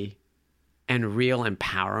 beauty, and real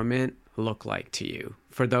empowerment look like to you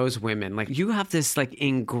for those women? Like you have this like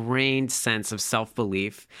ingrained sense of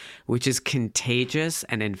self-belief, which is contagious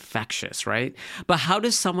and infectious, right? But how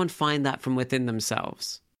does someone find that from within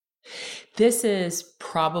themselves? This is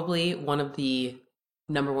probably one of the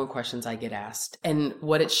number one questions I get asked. And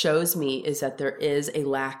what it shows me is that there is a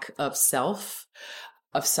lack of self-worth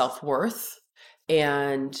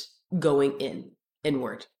and going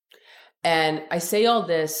inward. And I say all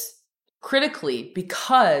this critically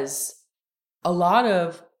because a lot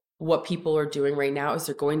of what people are doing right now is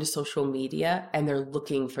they're going to social media and they're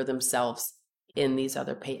looking for themselves in these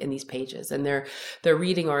in these pages, and they're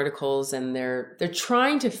reading articles and they're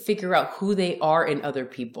trying to figure out who they are in other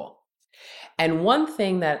people. And one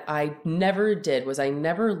thing that I never did was I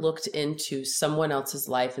never looked into someone else's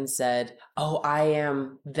life and said, oh, I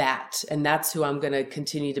am that, and that's who I'm going to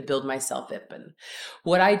continue to build myself up in.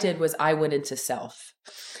 What I did was I went into self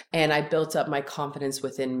and I built up my confidence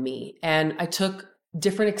within me. And I took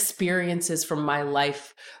different experiences from my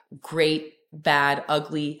life, great, bad,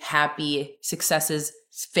 ugly, happy, successes,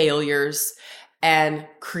 failures, and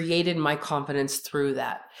created my confidence through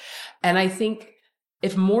that. And I think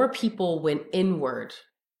if more people went inward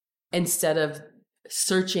instead of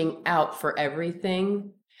searching out for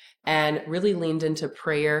everything and really leaned into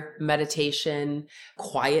prayer, meditation,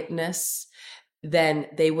 quietness, then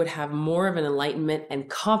they would have more of an enlightenment and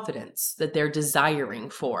confidence that they're desiring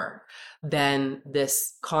for than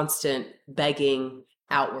this constant begging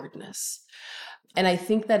outwardness. And I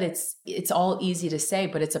think that it's all easy to say,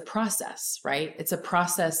 but it's a process, right? It's a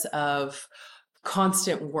process of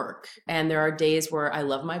constant work. And there are days where I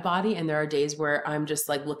love my body, and there are days where I'm just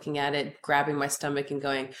like looking at it, grabbing my stomach and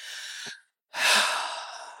going,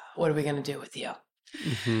 what are we going to do with you?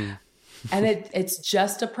 Mm-hmm. And it's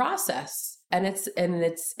just a process. And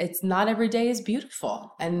it's not every day is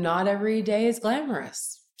beautiful and not every day is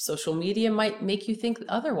glamorous. Social media might make you think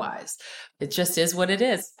otherwise. It just is what it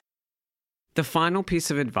is. The final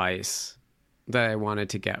piece of advice that I wanted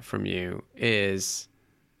to get from you is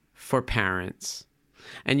for parents.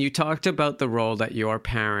 And you talked about the role that your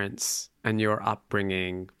parents and your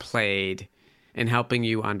upbringing played in helping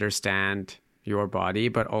you understand your body,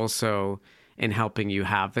 but also in helping you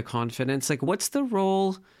have the confidence. Like, what's the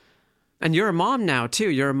role? And you're a mom now too.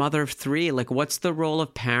 You're a mother of 3. Like, what's the role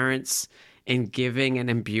of parents in giving and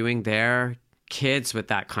imbuing their kids with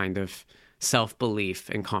that kind of self-belief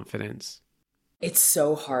and confidence? It's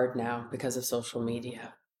so hard now because of social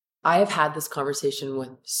media. I have had this conversation with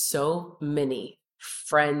so many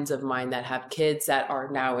friends of mine that have kids that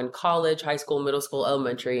are now in college, high school, middle school,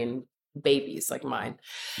 elementary, and babies like mine.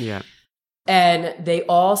 Yeah. And they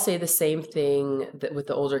all say the same thing that with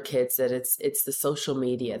the older kids, that it's the social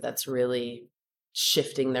media that's really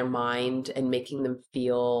shifting their mind and making them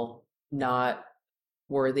feel not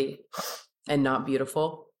worthy and not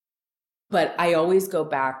beautiful. But I always go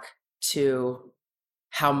back to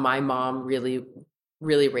how my mom really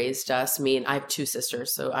raised us. Me, and I have 2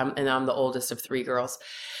 sisters, so I'm the oldest of 3 girls.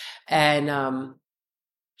 And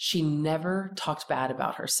she never talked bad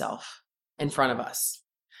about herself in front of us.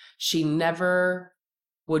 She never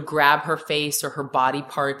would grab her face or her body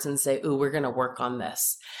parts and say, ooh, we're going to work on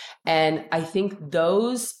this. And I think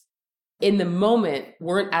those in the moment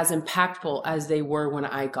weren't as impactful as they were when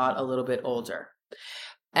I got a little bit older.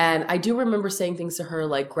 And I do remember saying things to her,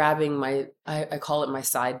 like grabbing I call it my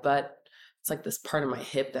side butt. It's like this part of my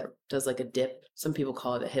hip that does like a dip. Some people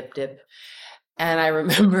call it a hip dip. And I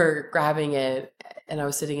remember grabbing it, and I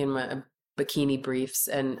was sitting in my bikini briefs,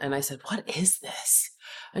 and I said, what is this?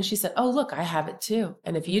 And she said, oh, look, I have it too.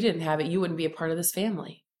 And if you didn't have it, you wouldn't be a part of this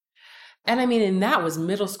family. And I mean, and that was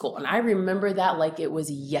middle school. And I remember that like it was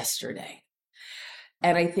yesterday.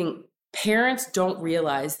 And I think parents don't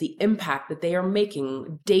realize the impact that they are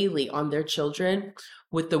making daily on their children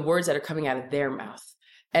with the words that are coming out of their mouth.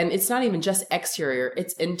 And it's not even just exterior,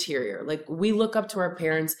 it's interior. Like, we look up to our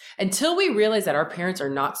parents until we realize that our parents are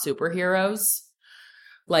not superheroes.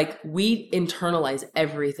 Like, we internalize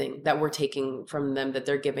everything that we're taking from them, that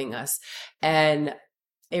they're giving us. And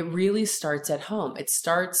it really starts at home. It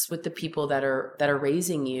starts with the people that are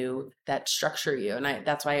raising you, that structure you. And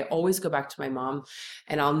that's why I always go back to my mom,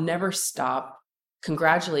 and I'll never stop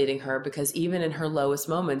congratulating her, because even in her lowest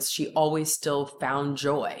moments, she always still found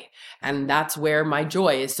joy. And that's where my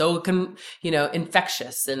joy is so,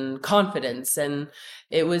 infectious, and confidence. And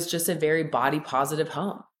it was just a very body positive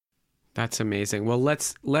home. That's amazing. Well,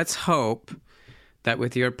 let's hope that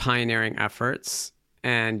with your pioneering efforts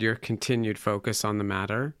and your continued focus on the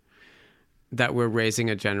matter, that we're raising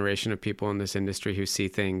a generation of people in this industry who see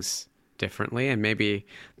things differently. And maybe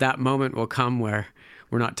that moment will come where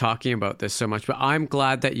we're not talking about this so much. But I'm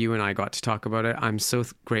glad that you and I got to talk about it. I'm so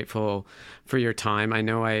grateful for your time. I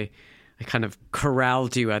know I kind of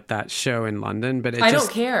corralled you at that show in London, but I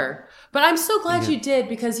don't care. But I'm so glad you did,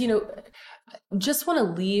 because, just want to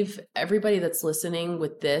leave everybody that's listening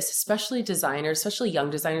with this, especially designers, especially young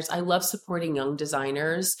designers. I love supporting young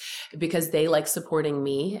designers because they like supporting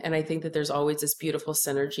me. And I think that there's always this beautiful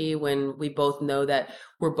synergy when we both know that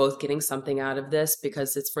we're both getting something out of this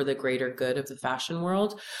because it's for the greater good of the fashion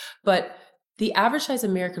world. But the average size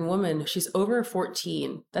American woman, she's over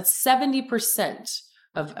 14. That's 70%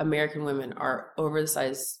 of American women are over the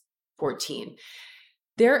size 14.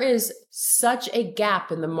 There is such a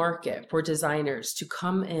gap in the market for designers to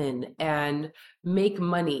come in and make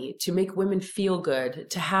money, to make women feel good,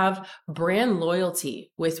 to have brand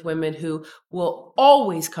loyalty with women who will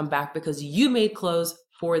always come back because you made clothes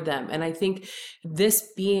for them. And I think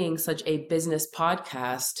this being such a business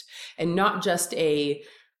podcast and not just a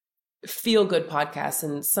feel good podcast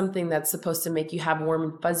and something that's supposed to make you have warm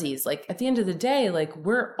and fuzzies, like at the end of the day, like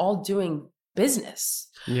we're all doing business.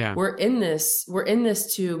 Yeah. We're in this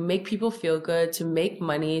to make people feel good, to make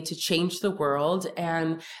money, to change the world.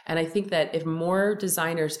 And I think that if more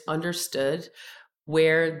designers understood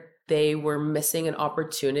where they were missing an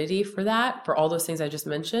opportunity for that, for all those things I just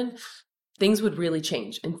mentioned, things would really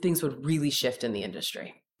change and things would really shift in the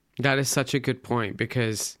industry. That is such a good point,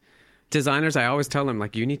 because designers, I always tell them,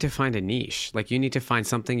 like, you need to find a niche, like you need to find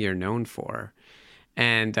something you're known for.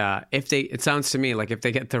 And it sounds to me like if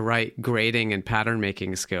they get the right grading and pattern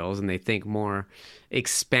making skills and they think more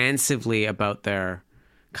expansively about their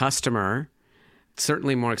customer,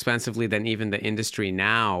 certainly more expansively than even the industry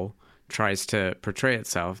now tries to portray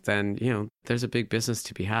itself, then, there's a big business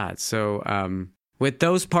to be had. So with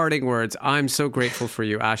those parting words, I'm so grateful for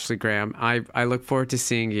you, Ashley Graham. I look forward to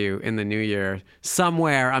seeing you in the new year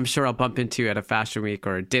somewhere. I'm sure I'll bump into you at a fashion week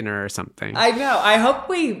or a dinner or something. I know. I hope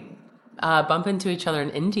we bump into each other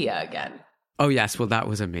in India again. Oh, yes. Well, that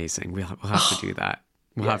was amazing. We'll have to do that.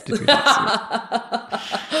 We'll have to do that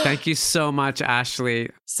soon. Thank you so much,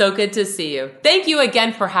 Ashley. So good to see you. Thank you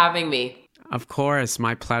again for having me. Of course.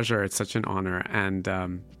 My pleasure. It's such an honor.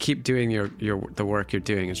 And keep doing the work you're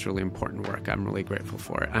doing. It's really important work. I'm really grateful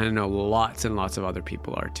for it. I know lots and lots of other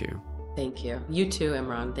people are too. Thank you. You too,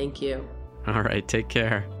 Imran. Thank you. All right. Take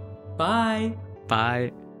care. Bye.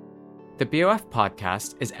 Bye. The BOF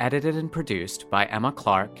podcast is edited and produced by Emma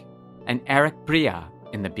Clark and Eric Bria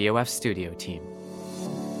in the BOF studio team.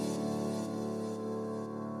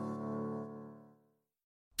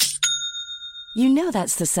 You know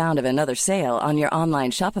that's the sound of another sale on your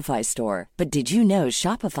online Shopify store. But did you know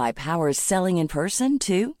Shopify powers selling in person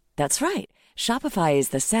too? That's right. Shopify is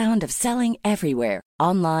the sound of selling everywhere.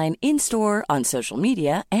 Online, in-store, on social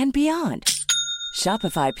media, and beyond.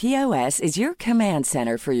 Shopify POS is your command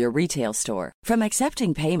center for your retail store. From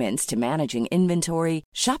accepting payments to managing inventory,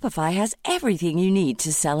 Shopify has everything you need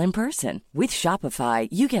to sell in person. With Shopify,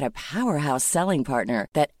 you get a powerhouse selling partner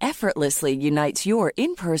that effortlessly unites your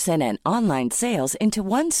in-person and online sales into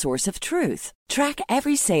one source of truth. Track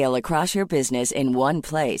every sale across your business in one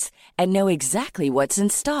place and know exactly what's in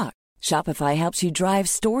stock. Shopify helps you drive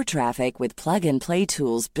store traffic with plug-and-play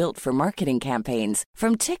tools built for marketing campaigns,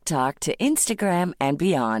 from TikTok to Instagram and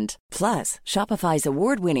beyond. Plus, Shopify's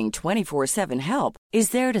award-winning 24/7 help is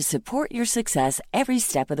there to support your success every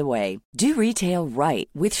step of the way. Do retail right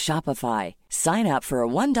with Shopify. Sign up for a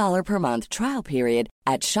 $1 per month trial period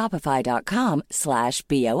at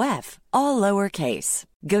shopify.com/BOF, all lowercase.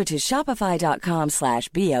 Go to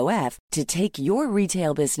shopify.com/BOF to take your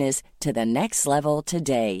retail business to the next level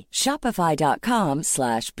today.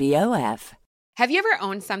 Shopify.com/BOF. Have you ever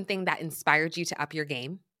owned something that inspired you to up your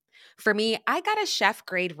game? For me, I got a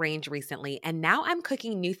chef-grade range recently, and now I'm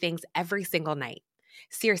cooking new things every single night.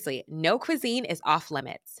 Seriously, no cuisine is off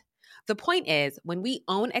limits. The point is, when we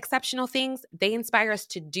own exceptional things, they inspire us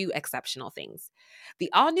to do exceptional things. The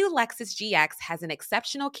all-new Lexus GX has an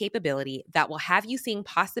exceptional capability that will have you seeing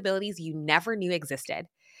possibilities you never knew existed.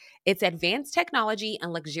 Its advanced technology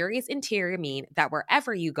and luxurious interior mean that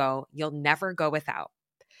wherever you go, you'll never go without.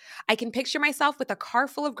 I can picture myself with a car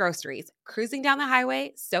full of groceries, cruising down the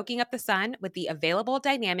highway, soaking up the sun with the available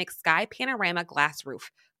dynamic sky panorama glass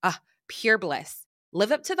roof. Pure bliss.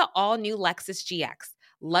 Live up to the all-new Lexus GX.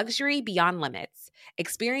 Luxury beyond limits.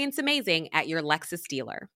 Experience amazing at your Lexus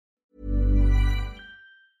dealer.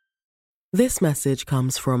 This message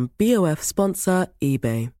comes from BOF sponsor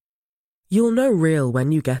eBay. You'll know real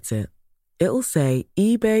when you get it. It'll say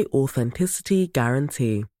eBay Authenticity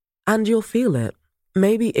Guarantee. And you'll feel it.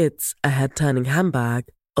 Maybe it's a head-turning handbag,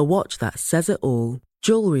 a watch that says it all,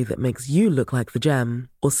 jewelry that makes you look like the gem,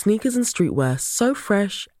 or sneakers and streetwear so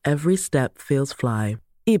fresh every step feels fly.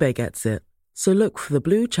 eBay gets it. So look for the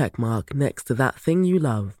blue check mark next to that thing you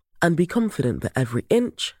love. And be confident that every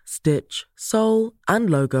inch, stitch, sole, and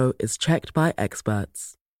logo is checked by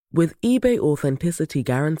experts. With eBay Authenticity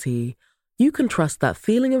Guarantee, you can trust that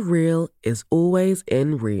feeling of real is always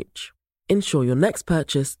in reach. Ensure your next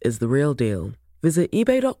purchase is the real deal. Visit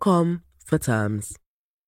eBay.com for terms.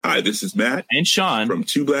 Hi, this is Matt and Sean from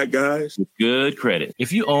Two Black Guys with Good Credit.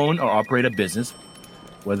 If you own or operate a business,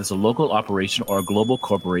 whether it's a local operation or a global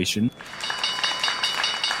corporation,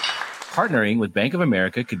 partnering with Bank of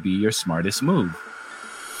America could be your smartest move.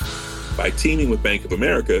 By teaming with Bank of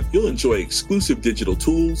America, you'll enjoy exclusive digital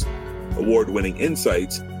tools, award-winning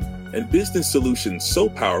insights, and business solutions so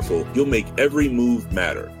powerful you'll make every move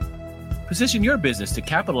matter. Position your business to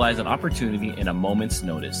capitalize on opportunity in a moment's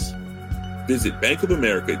notice. Visit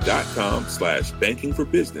bankofamerica.com/banking for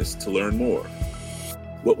business to learn more.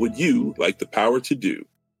 What would you like the power to do?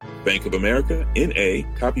 Bank of America, N.A.,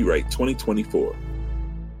 copyright 2024.